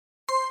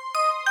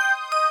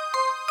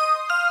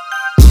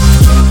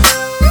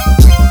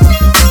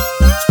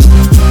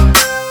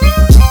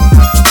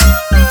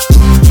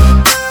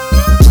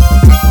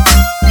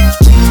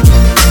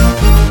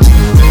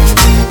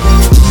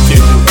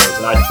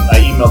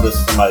told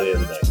this to somebody the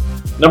other day.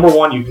 Number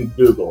one, you can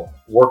Google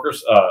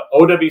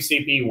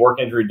OWCP work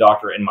injury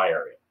doctor in my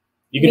area.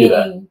 You can do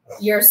that.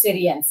 Your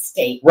city and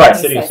state. Right,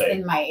 city and state.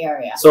 In my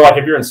area. So like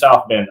if you're in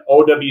South Bend,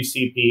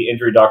 OWCP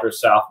injury doctor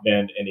South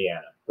Bend,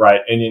 Indiana,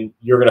 right? And then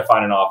you're going to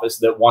find an office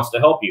that wants to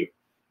help you.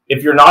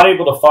 If you're not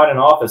able to find an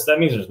office, that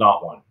means there's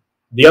not one.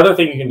 The other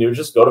thing you can do is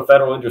just go to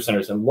federal injury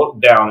centers and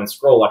look down and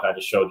scroll like I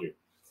just showed you.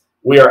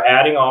 We are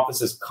adding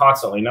offices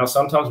constantly. Now,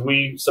 sometimes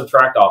we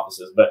subtract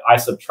offices, but I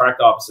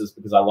subtract offices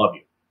because I love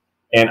you.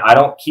 And I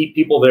don't keep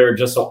people there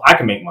just so I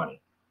can make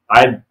money.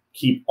 I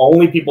keep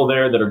only people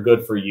there that are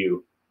good for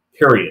you,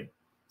 period.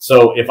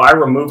 So if I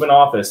remove an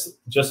office,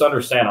 just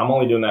understand I'm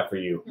only doing that for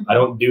you. I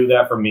don't do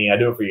that for me. I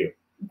do it for you.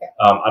 Okay.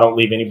 I don't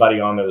leave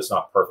anybody on there that's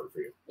not perfect for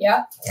you.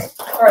 Yeah.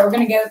 All right, we're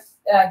going to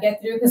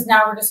get through because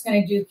now we're just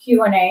going to do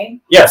Q&A.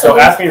 Yeah, so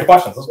ask me your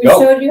questions. Let's go.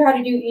 We showed you how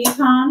to do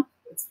e-com.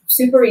 It's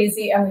super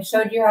easy, and we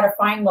showed you how to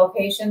find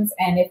locations.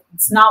 And if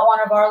it's not one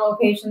of our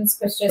locations,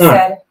 Chris just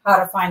said how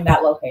to find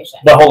that location.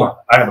 But hold on,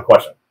 I have a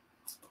question.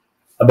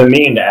 I've been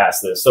meaning to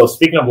ask this. So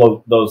speaking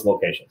of those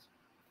locations,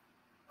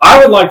 I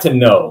would like to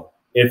know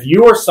if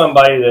you are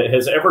somebody that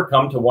has ever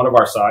come to one of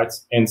our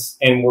sites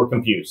and were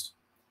confused.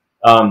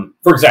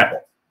 For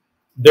example,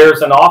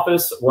 there's an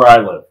office where I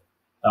live.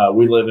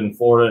 We live in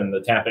Florida in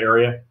the Tampa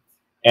area.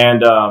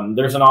 And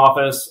there's an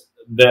office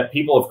that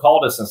people have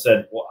called us and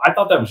said, well, I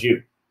thought that was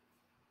you.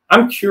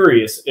 I'm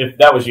curious if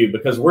that was you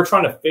because we're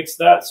trying to fix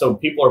that so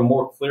people are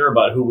more clear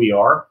about who we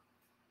are.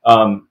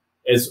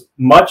 As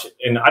much,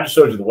 and I just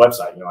showed you the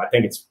website, I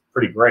think it's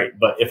pretty great.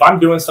 But if I'm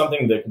doing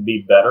something that could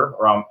be better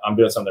or I'm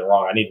doing something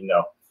wrong, I need to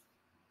know.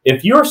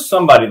 If you're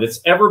somebody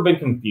that's ever been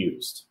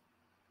confused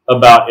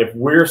about if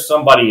we're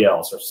somebody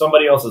else or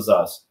somebody else is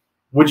us,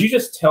 would you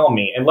just tell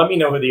me and let me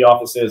know who the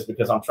office is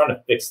because I'm trying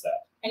to fix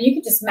that. And you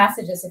could just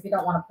message us if you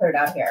don't want to put it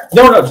out here.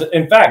 No.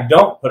 In fact,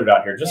 don't put it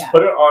out here. Just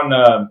put it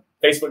on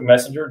Facebook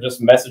Messenger.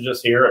 Just message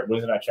us here at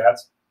Wednesday Night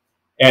Chats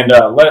and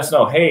let us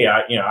know, hey,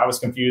 I was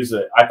confused.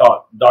 That I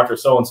thought Dr.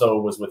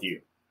 So-and-so was with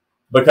you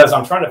because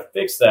I'm trying to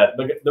fix that.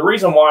 But the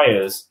reason why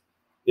is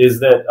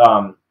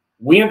that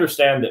we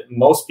understand that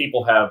most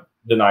people have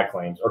denied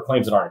claims or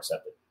claims that aren't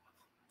accepted.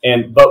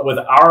 But with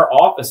our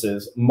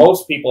offices,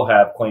 most people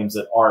have claims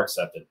that are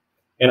accepted.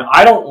 And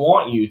I don't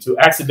want you to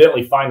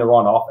accidentally find the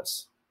wrong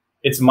office.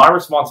 It's my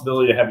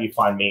responsibility to have you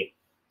find me.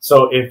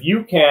 So if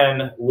you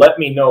can let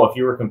me know if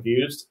you were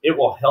confused, it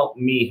will help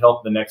me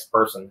help the next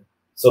person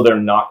so they're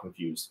not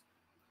confused.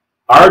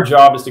 Our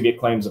job is to get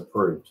claims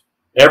approved.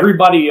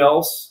 Everybody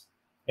else,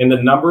 and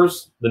the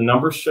numbers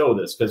show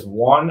this because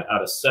 1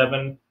 out of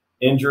 7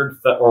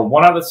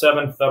 1 out of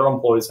 7 federal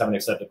employees have an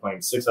accepted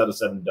claim. 6 out of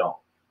 7 don't.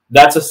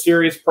 That's a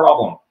serious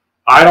problem.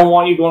 I don't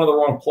want you going to the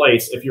wrong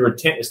place if your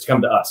intent is to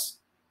come to us.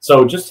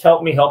 So just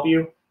help me help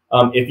you.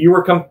 If you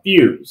were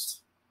confused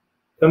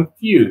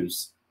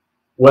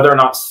whether or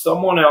not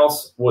someone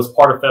else was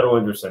part of federal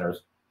injury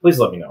centers, please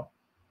let me know.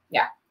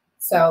 Yeah.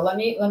 So let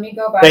me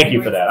go back. Thank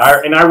you for that.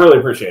 I really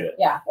appreciate it.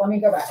 Yeah. Let me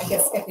go back. I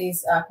guess get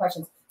these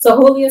questions. So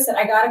Julio said,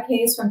 I got a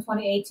case from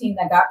 2018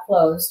 that got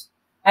closed.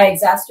 I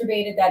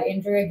exacerbated that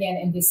injury again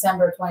in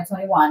December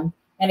 2021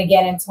 and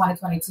again in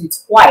 2022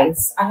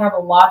 twice. I have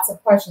lots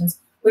of questions.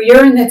 Well,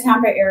 you're in the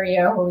Tampa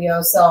area,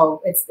 Julio,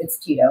 so it's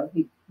Tito.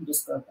 He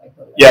just broke like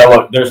Julio. Yeah,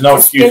 look, there's no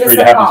excuse for you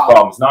to have these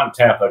problems. Not in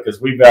Tampa, because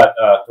we've got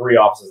 3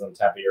 offices in the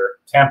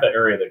Tampa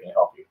area that can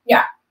help you.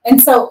 Yeah,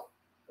 and so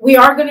we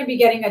are going to be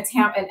getting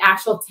an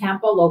actual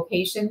Tampa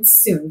location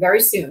soon, very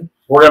soon.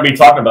 We're going to be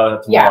talking about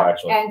it tomorrow,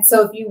 actually. And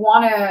so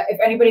if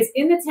anybody's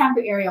in the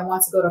Tampa area and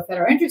wants to go to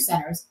federal injury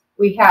centers,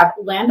 we have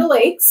Land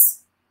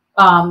O'Lakes,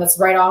 that's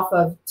right off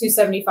of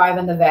 275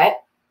 and the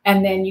Vet.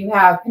 And then you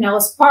have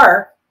Pinellas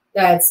Park,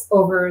 that's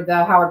over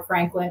the Howard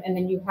Franklin. And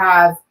then you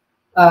have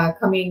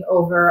coming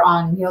over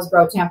on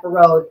Hillsborough, Tampa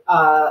Road,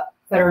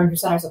 federal injury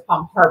centers of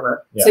Palm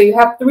Harbor. Yeah. So you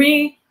have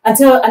 3 and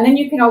then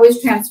you can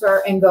always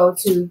transfer and go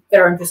to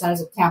federal injury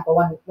centers of Tampa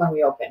when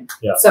we open.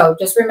 Yeah. So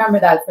just remember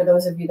that for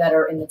those of you that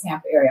are in the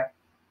Tampa area.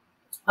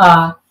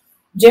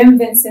 Jim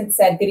Vincent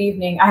said, good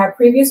evening. I have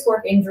previous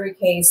work injury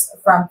case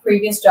from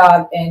previous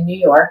job in New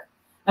York.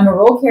 I'm a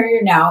roll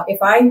carrier now.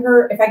 If I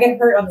get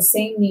hurt on the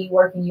same knee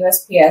working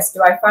USPS,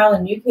 do I file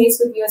a new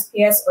case with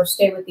USPS or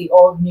stay with the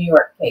old New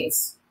York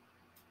case?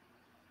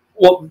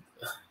 Well,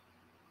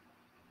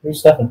 who's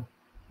Stefan?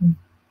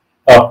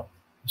 Oh,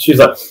 she's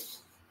like,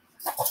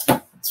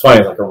 it's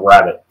funny, like a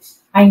rabbit.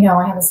 I know,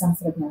 I have a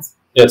sensitiveness.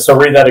 Yeah, so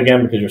read that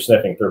again because your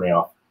sniffing threw me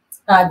off.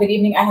 Good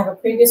evening. I have a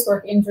previous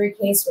work injury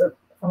case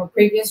from a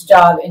previous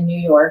job in New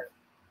York.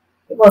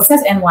 Well, it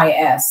says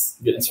NYS.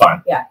 It's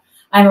fine. Yeah.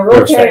 I'm a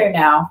road carrier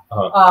now.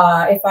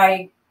 Uh-huh. If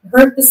I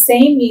hurt the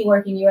same knee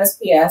working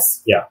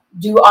USPS,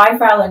 do I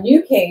file a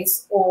new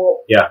case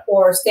or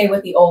stay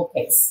with the old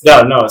case?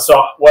 No.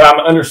 So what I'm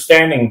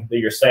understanding that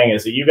you're saying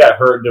is that you got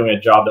hurt doing a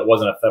job that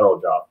wasn't a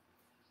federal job.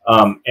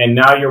 And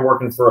now you're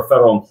working for a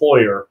federal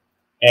employer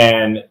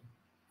and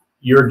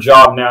your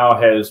job now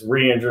has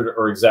re-injured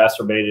or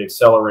exacerbated,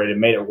 accelerated,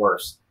 made it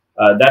worse.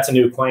 That's a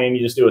new claim.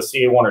 You just do a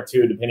CA1 or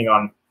 2, depending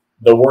on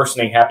the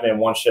worsening happening in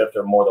one shift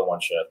or more than one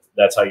shift.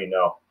 That's how you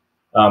know.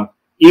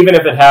 Even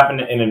if it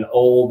happened in an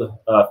old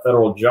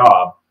federal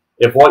job,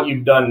 if what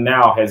you've done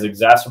now has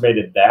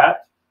exacerbated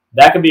that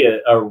could be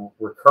a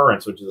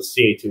recurrence, which is a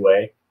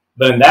CA2A.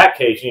 But in that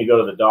case, you need to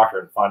go to the doctor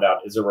and find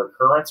out, is it a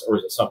recurrence or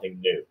is it something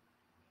new?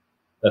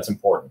 That's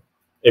important.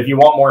 If you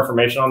want more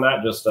information on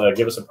that, just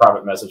give us a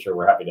private message here.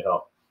 We're happy to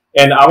help.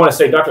 And I want to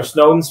say Dr.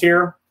 Snowden's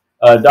here.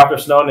 Dr.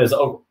 Snowden is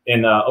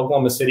in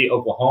Oklahoma City,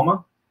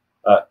 Oklahoma.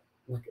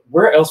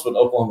 Where else would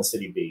Oklahoma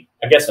City be?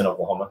 I guess in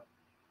Oklahoma.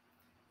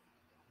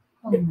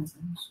 Oh,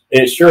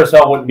 it sure as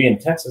hell wouldn't be in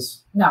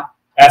Texas. No.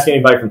 Ask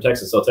anybody from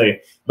Texas, they'll tell you.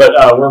 But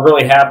we're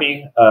really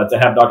happy to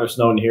have Dr.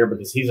 Snowden here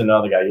because he's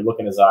another guy. You look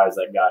in his eyes,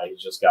 that guy,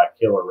 he's just got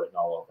killer written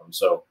all over him.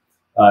 So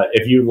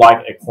if you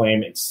like a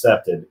claim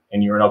accepted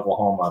and you're in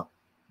Oklahoma,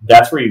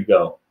 that's where you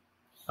go.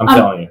 I'm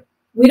telling you.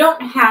 We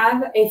don't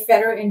have a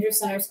Federal Injury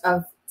Centers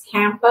of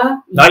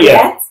Tampa Not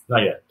yet.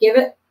 Not yet. Give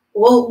it.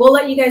 We'll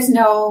let you guys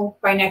know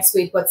by next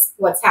week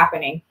what's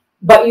happening.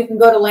 But you can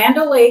go to Land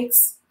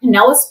O'Lakes,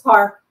 Pinellas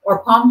Park,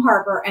 or Palm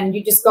Harbor, and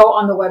you just go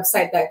on the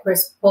website that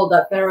Chris pulled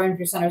up,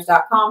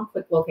 federalinjurycenters.com,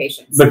 click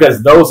locations.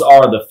 Because those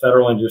are the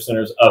Federal Injury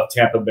Centers of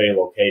Tampa Bay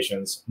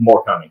locations.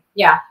 More coming.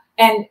 Yeah.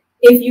 And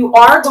if you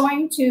are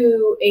going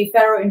to a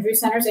Federal Injury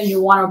Centers and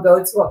you want to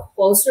go to a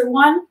closer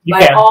one,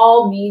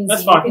 all means,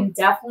 you can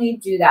definitely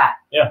do that.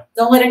 Yeah.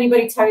 Don't let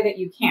anybody tell you that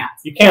you can't.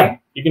 You can.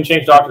 Okay? You can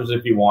change doctors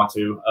if you want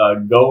to.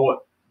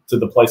 Go to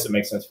the place that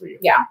makes sense for you.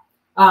 Yeah.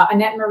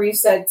 Annette Marie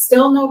said,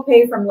 still no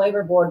pay from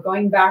Labor Board,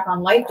 going back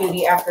on light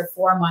duty after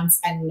 4 months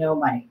and no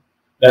money.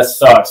 That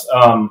sucks.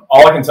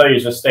 All I can tell you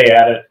is just stay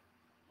at it.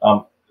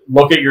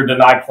 Look at your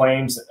denied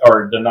claims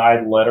or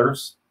denied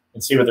letters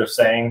and see what they're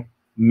saying.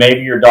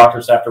 Maybe your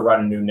doctors have to write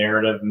a new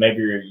narrative.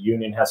 Maybe your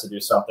union has to do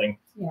something.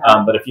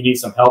 Yeah. But if you need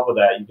some help with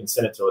that, you can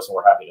send it to us and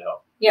we're happy to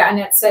help. Yeah,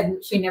 Annette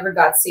said she never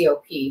got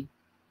COP.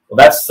 Well,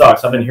 that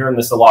sucks. I've been hearing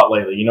this a lot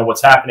lately. You know,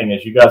 what's happening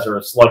is you guys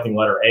are selecting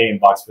letter A in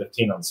box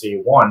 15 on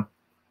CA1,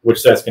 which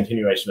says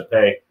continuation of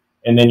pay.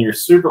 And then your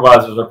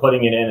supervisors are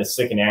putting it in as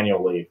sick and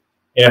annual leave.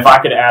 And if I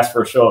could ask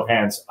for a show of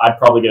hands, I'd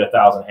probably get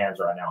 1,000 hands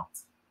right now.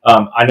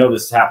 I know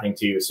this is happening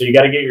to you. So you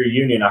got to get your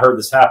union. I heard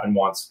this happen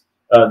once.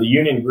 The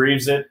union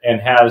grieves it and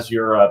has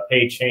your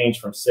pay change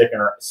from sick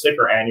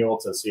or annual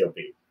to COP.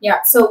 Yeah.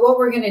 So what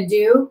we're going to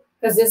do,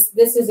 because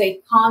this is a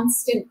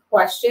constant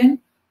question,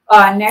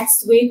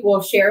 next week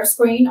we'll share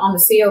screen on the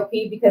COP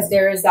because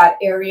there is that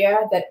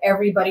area that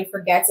everybody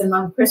forgets. And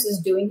when Chris is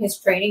doing his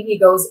training, he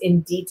goes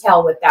in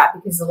detail with that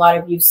because a lot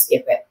of you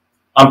skip it.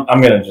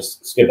 I'm going to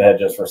just skip ahead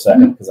just for a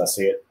second because I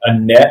see it.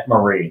 Annette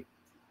Marie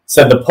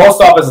said the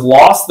post office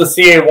lost the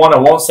CA1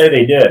 and won't say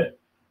they did.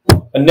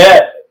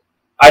 Annette,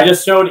 I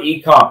just showed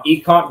ecomp.dol.gov.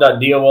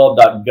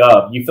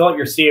 You fill out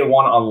your CA1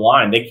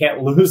 online. They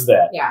can't lose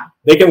that. Yeah.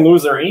 They can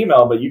lose their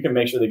email, but you can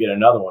make sure they get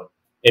another one.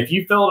 If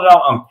you fill it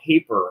out on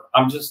paper,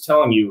 I'm just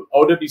telling you,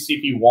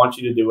 OWCP wants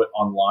you to do it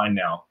online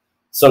now.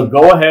 So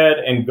go ahead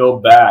and go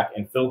back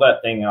and fill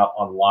that thing out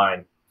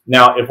online.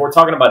 Now, if we're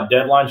talking about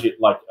deadlines,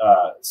 like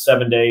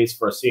 7 days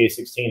for a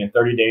CA16 and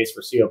 30 days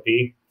for COP,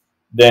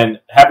 then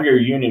have your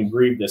union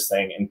grieve this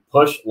thing and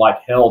push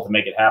like hell to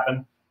make it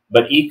happen.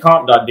 But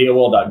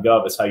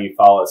ecomp.dol.gov is how you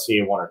file a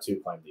CA1 or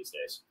 2 claim these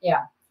days.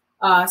 Yeah.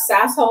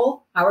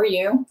 Sasshole, how are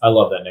you? I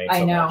love that name so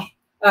I know.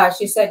 much.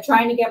 She said,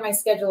 trying to get my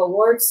schedule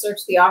awards,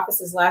 searched the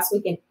offices last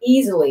week and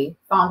easily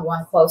found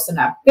one close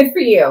enough. Good for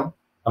you.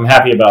 I'm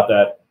happy about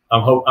that.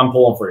 I'm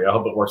pulling for you. I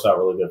hope it works out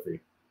really good for you.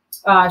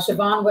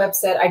 Siobhan Webb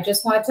said, I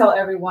just want to tell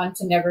everyone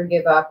to never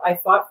give up. I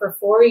fought for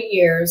 4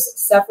 years,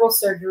 several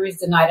surgeries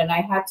denied, and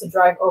I had to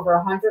drive over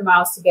 100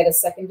 miles to get a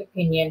second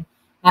opinion.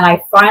 And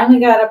I finally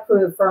got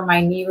approved for my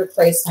knee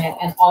replacement,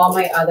 and all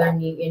my other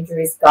knee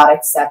injuries got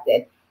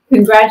accepted.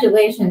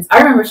 Congratulations. I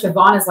remember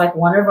Siobhan is like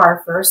one of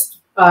our first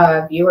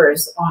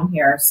viewers on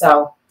here.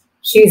 So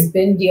she's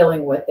been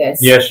dealing with this.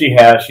 Yeah, she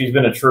has. She's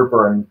been a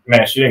trooper, and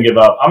man, she didn't give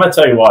up. I'm going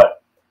to tell you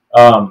what.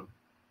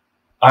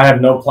 I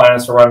have no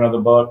plans to write another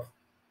book,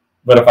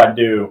 but if I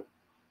do,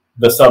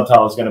 the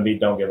subtitle is going to be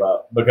Don't Give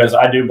Up, because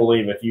I do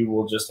believe if you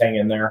will just hang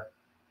in there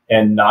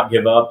and not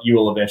give up, you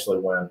will eventually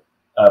win.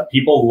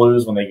 People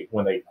lose when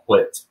they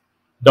quit.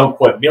 Don't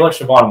quit. Be like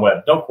Siobhan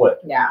Webb. Don't quit.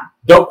 Yeah.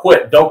 Don't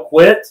quit. Don't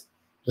quit.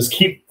 Just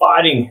keep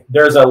fighting.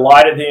 There's a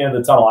light at the end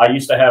of the tunnel. I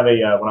used to have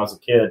when I was a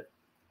kid,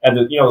 and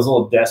those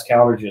little desk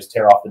calendars you just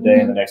tear off the day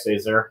and the next day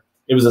is there.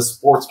 It was a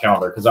sports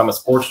calendar because I'm a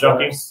sports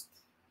junkie.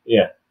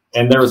 Yeah.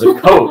 And there was a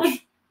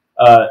coach,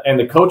 and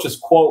the coach's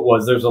quote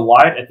was, "There's a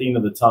light at the end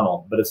of the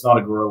tunnel, but it's not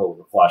a gorilla with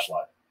a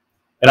flashlight."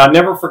 And I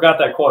never forgot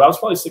that quote. I was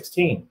probably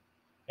 16.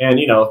 And,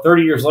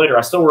 30 years later,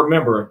 I still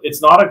remember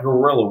it's not a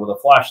gorilla with a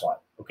flashlight.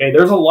 Okay.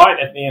 There's a light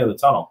at the end of the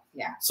tunnel.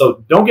 Yeah.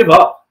 So don't give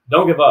up.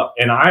 Don't give up.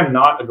 And I am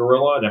not a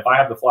gorilla. And if I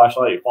have the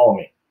flashlight, you follow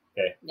me.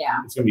 Okay.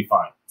 Yeah. It's going to be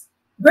fine.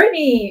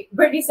 Brittany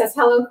says,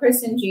 hello,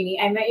 Chris and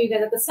Jeannie. I met you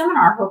guys at the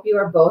seminar. Hope you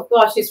are both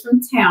well. She's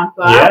from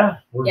Tampa. Yeah.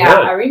 We're good.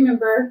 I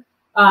remember.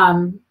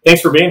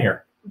 Thanks for being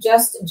here.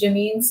 Just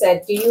Jameen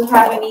said, do you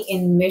have any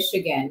in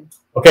Michigan?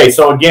 Okay.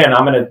 So again,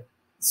 I'm going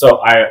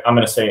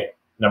to say,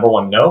 number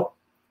one, no.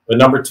 But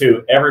number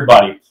two,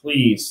 everybody,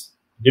 please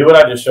do what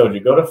I just showed you.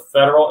 Go to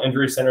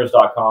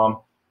federalinjurycenters.com.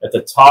 At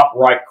the top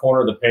right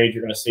corner of the page,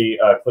 you're going to see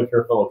click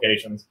here for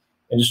locations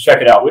and just check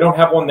it out. We don't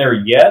have one there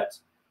yet.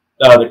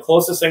 The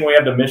closest thing we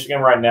have to Michigan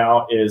right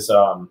now is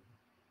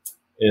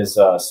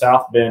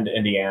South Bend,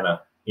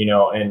 Indiana.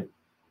 And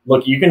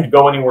look, you can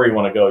go anywhere you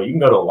want to go. You can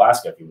go to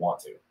Alaska if you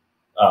want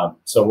to.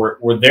 So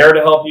we're there to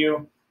help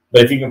you.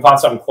 But if you can find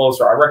something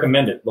closer, I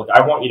recommend it. Look,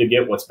 I want you to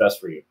get what's best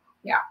for you.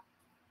 Yeah.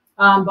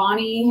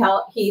 Bonnie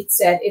Heath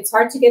said, it's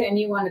hard to get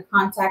anyone to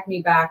contact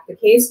me back. The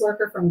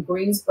caseworker from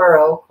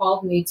Greensboro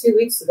called me 2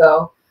 weeks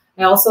ago.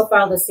 I also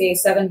filed a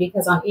CA7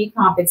 because on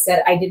eComp it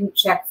said I didn't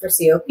check for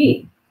COP.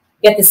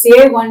 Yet the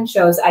CA1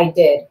 shows I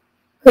did.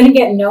 Couldn't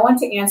get no one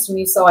to answer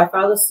me, so I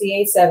filed a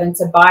CA7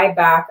 to buy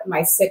back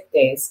my sick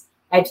days.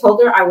 I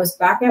told her I was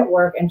back at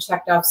work and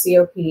checked off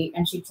COP,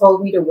 and she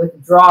told me to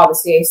withdraw the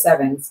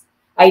CA7s.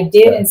 I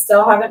did and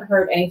still haven't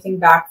heard anything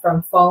back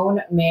from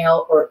phone,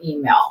 mail, or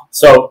email.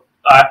 So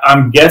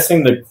I'm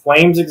guessing the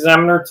claims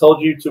examiner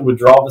told you to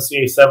withdraw the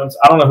CA7s.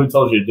 I don't know who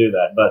told you to do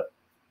that, but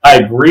I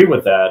agree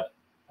with that.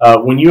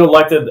 When you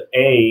elected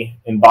A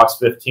in box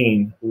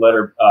 15,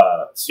 letter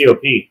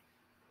COP,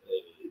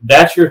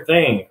 that's your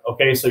thing.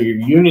 Okay, so your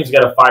union's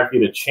got to fight for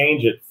you to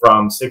change it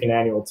from sick and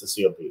annual to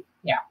COP.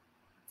 Yeah.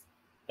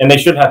 And they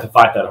shouldn't have to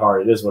fight that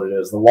hard. It is what it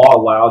is. The law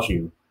allows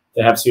you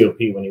to have COP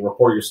when you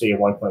report your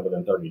CA1 claim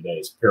within 30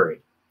 days,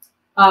 period.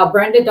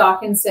 Brenda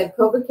Dawkins said,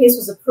 COVID case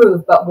was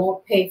approved, but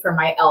won't pay for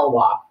my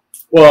LWOP.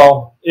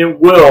 Well, it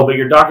will, but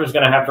your doctor's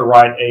going to have to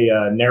write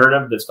a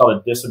narrative that's called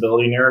a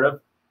disability narrative.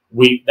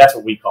 That's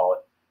what we call it.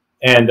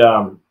 And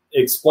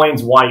it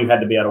explains why you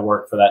had to be out of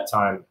work for that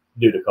time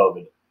due to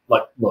COVID.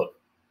 Like, look,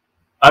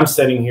 I'm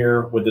sitting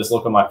here with this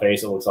look on my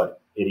face. It looks like an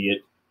idiot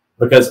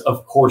because,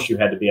 of course, you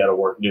had to be out of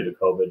work due to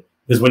COVID.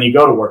 Because when you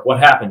go to work, what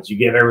happens? You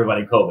give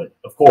everybody COVID,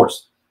 of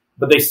course.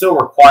 But they still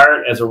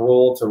require it as a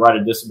rule to write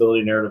a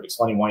disability narrative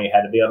explaining why you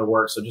had to be out of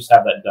work. So just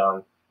have that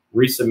done.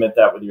 Resubmit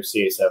that with your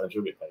CA7s.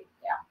 You'll get paid.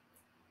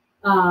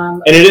 Yeah.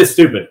 And it is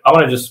stupid. I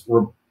want to just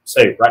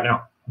say right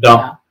now, dumb.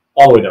 Yeah.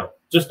 All the way down.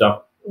 Just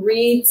dumb.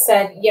 Reed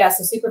said, yes,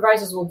 the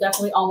supervisors will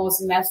definitely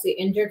almost mess the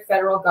injured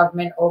federal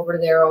government over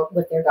there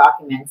with their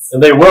documents.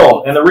 And they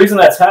will. And the reason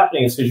that's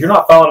happening is because you're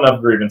not filing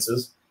enough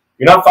grievances.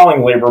 You're not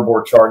filing labor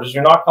board charges.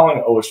 You're not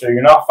calling OSHA.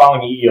 You're not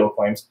filing EEO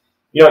claims.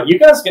 You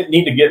guys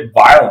need to get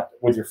violent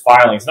with your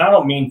filings. And I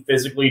don't mean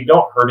physically.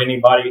 Don't hurt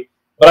anybody.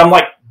 But I'm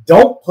like,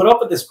 don't put up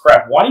with this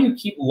crap. Why do you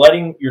keep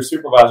letting your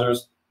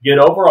supervisors get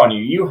over on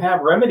you? You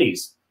have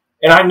remedies.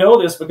 And I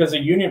know this because a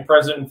union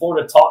president in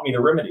Florida taught me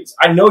the remedies.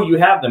 I know you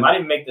have them. I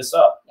didn't make this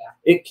up. Yeah.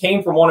 It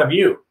came from one of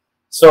you.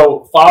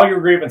 So file your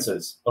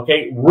grievances,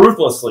 okay?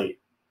 Ruthlessly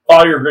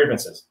file your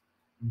grievances.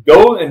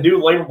 Go and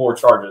do labor board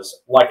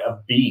charges like a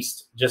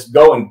beast. Just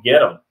go and get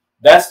them.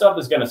 That stuff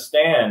is going to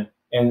stand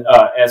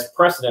as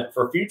precedent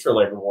for future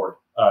labor board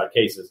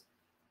cases.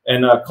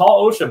 And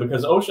call OSHA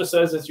because OSHA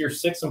says it's your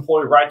sixth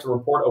employee right to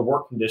report a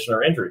work condition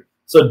or injury.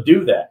 So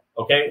do that,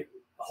 okay?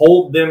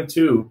 Hold them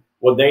to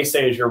what they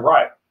say is your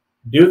right.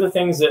 Do the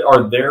things that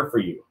are there for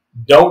you.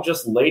 Don't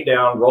just lay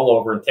down, roll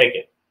over, and take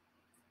it.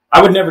 I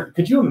would never.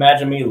 Could you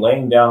imagine me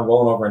laying down,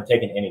 rolling over, and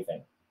taking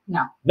anything?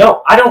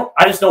 No, I don't.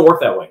 I just don't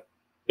work that way.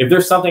 If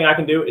there's something I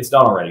can do, it's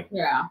done already.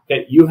 Yeah.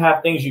 Okay, you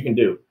have things you can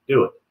do.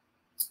 Do it.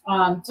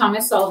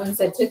 Thomas Sullivan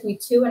said, took me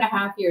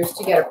 2.5 years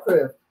to get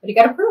approved. But he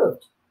got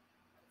approved.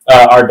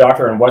 Our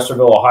doctor in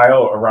Westerville,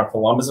 Ohio, around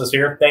Columbus is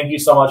here. Thank you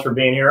so much for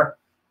being here.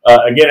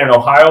 Again, in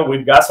Ohio,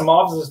 we've got some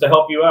offices to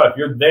help you out. If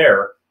you're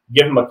there,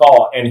 give him a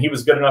call. And he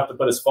was good enough to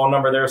put his phone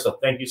number there, so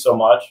thank you so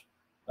much.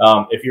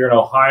 If you're in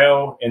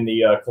Ohio, in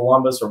the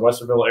Columbus or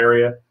Westerville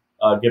area,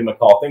 give him a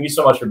call. Thank you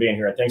so much for being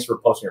here, and thanks for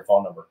posting your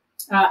phone number.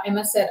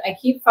 Emma said, I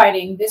keep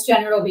fighting. This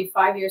January will be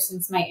 5 years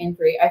since my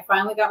injury. I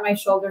finally got my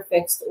shoulder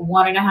fixed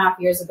 1.5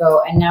 years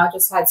ago and now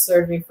just had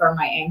surgery for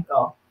my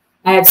ankle.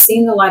 I have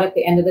seen the light at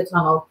the end of the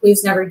tunnel.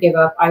 Please never give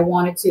up. I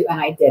wanted to, and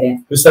I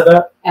didn't. Who said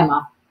that?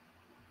 Emma.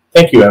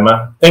 Thank you,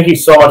 Emma. Thank you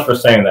so much for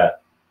saying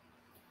that.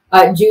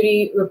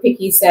 Judy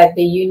Rapicki said,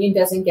 the union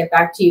doesn't get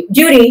back to you.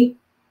 Judy,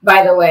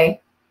 by the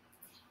way,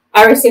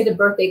 I received a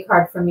birthday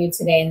card from you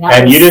today.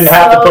 And you didn't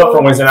have to put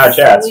from Wednesday Night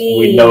Chats.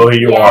 We know who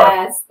you are.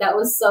 Yes, that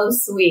was so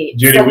sweet.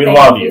 Judy, we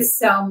love you. Thank you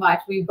so much.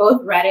 We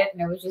both read it,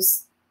 and it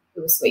was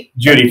sweet.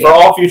 Judy, for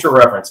all future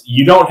reference,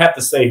 you don't have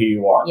to say who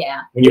you are.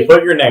 Yeah. When you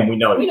put your name, we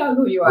know you. We know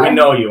who you are. We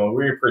know you, and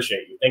we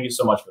appreciate you. Thank you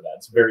so much for that.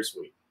 It's very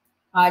sweet.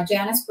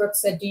 Janice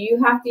Brooks said, do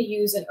you have to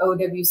use an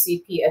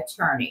OWCP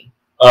attorney?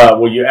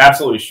 Well, you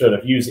absolutely should.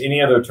 If you use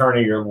any other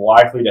attorney, you're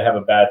likely to have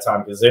a bad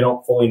time because they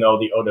don't fully know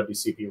the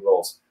OWCP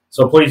rules.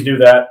 So please do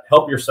that.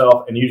 Help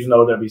yourself and use an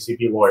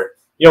OWCP lawyer.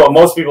 You know what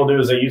most people do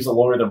is they use the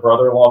lawyer their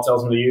brother-in-law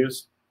tells them to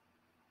use.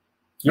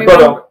 Your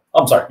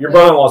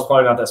brother-in-law is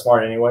probably not that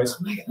smart anyways.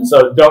 Oh,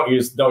 so don't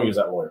use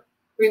that lawyer.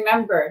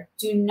 Remember,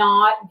 do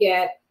not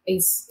get a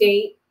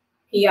state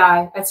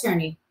PI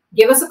attorney.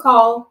 Give us a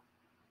call.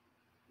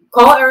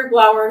 Call Eric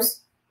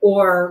Blowers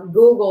or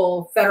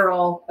Google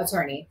federal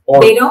attorney.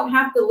 They don't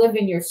have to live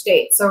in your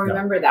state. So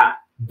remember that.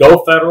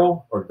 Go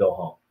federal or go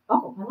home.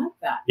 Oh, I like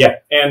that. Yeah,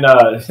 and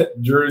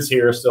Drew's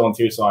here, still in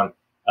Tucson.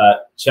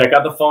 Check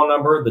out the phone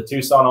number, the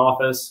Tucson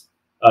office,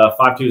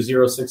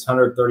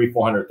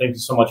 520-600-3400. Thank you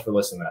so much for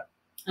listening to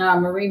that.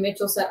 Marie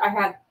Mitchell said, I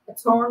had a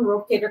torn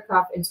rotator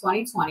cuff in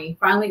 2020.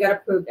 Finally got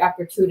approved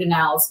after 2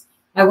 denials.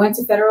 I went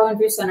to federal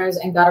injury centers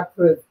and got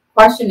approved.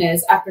 Question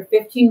is, after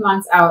 15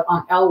 months out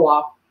on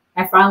LWAP,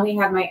 I finally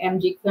had my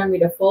MG clear me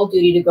to full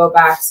duty to go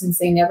back since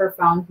they never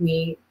found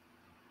me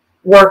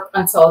work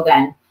until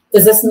then.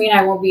 Does this mean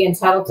I won't be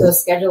entitled to a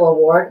schedule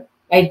award?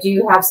 I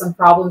do have some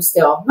problems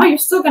still. No, you're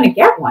still going to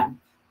get one.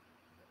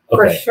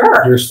 For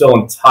sure. You're still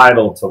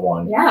entitled to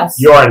one. Yes.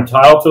 You are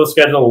entitled to a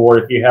schedule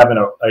award if you have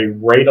a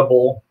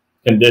rateable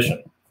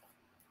condition.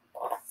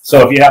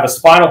 So if you have a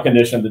spinal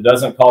condition that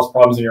doesn't cause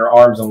problems in your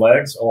arms and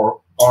legs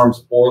or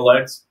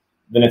legs,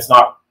 then it's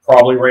not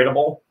probably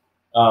rateable.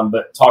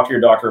 But talk to your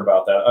doctor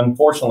about that.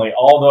 Unfortunately,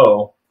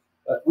 although,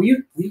 will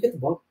you get the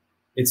book?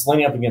 It's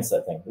leaning up against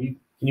that thing.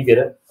 Can you get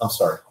it? I'm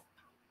sorry.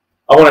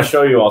 I want to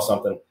show you all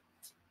something.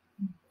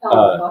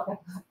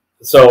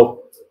 So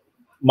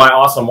my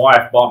awesome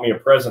wife bought me a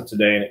present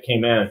today and it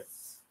came in.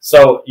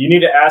 So you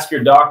need to ask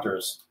your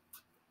doctors,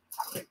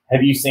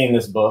 have you seen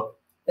this book?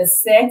 The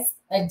 6th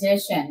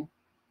edition.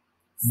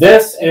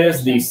 This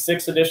is the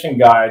 6th edition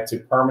guide to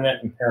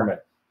permanent impairment.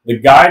 The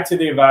Guide to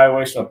the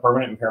Evaluation of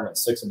Permanent Impairment,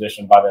 6th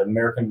edition by the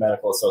American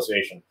Medical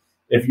Association.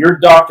 If your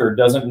doctor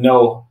doesn't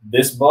know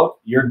this book,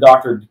 your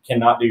doctor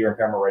cannot do your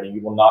impairment rating.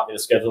 You will not get a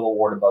schedule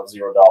award above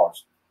 $0.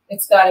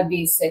 It's got to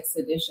be 6th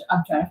edition.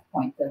 I'm trying to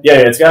point this. Yeah,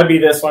 it's got to be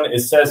this one. It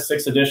says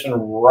 6th edition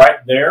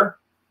right there.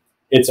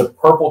 It's a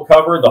purple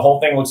cover. The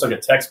whole thing looks like a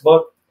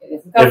textbook.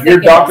 If your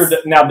doctor,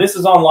 now this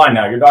is online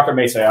now. Your doctor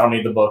may say, I don't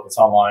need the book. It's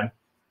online.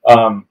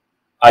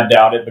 I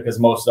doubt it because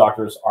most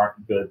doctors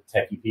aren't good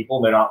techie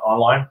people. They're not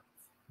online.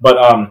 But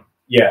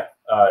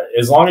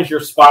as long as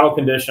your spinal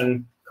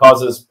condition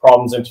causes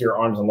problems into your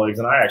arms and legs,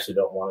 and I actually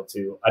don't want it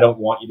to. I don't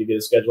want you to get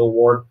a schedule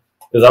award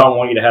because I don't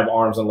want you to have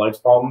arms and legs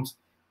problems.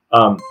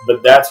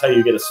 But that's how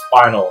you get a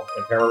spinal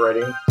impairment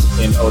rating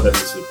in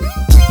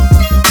OWCP.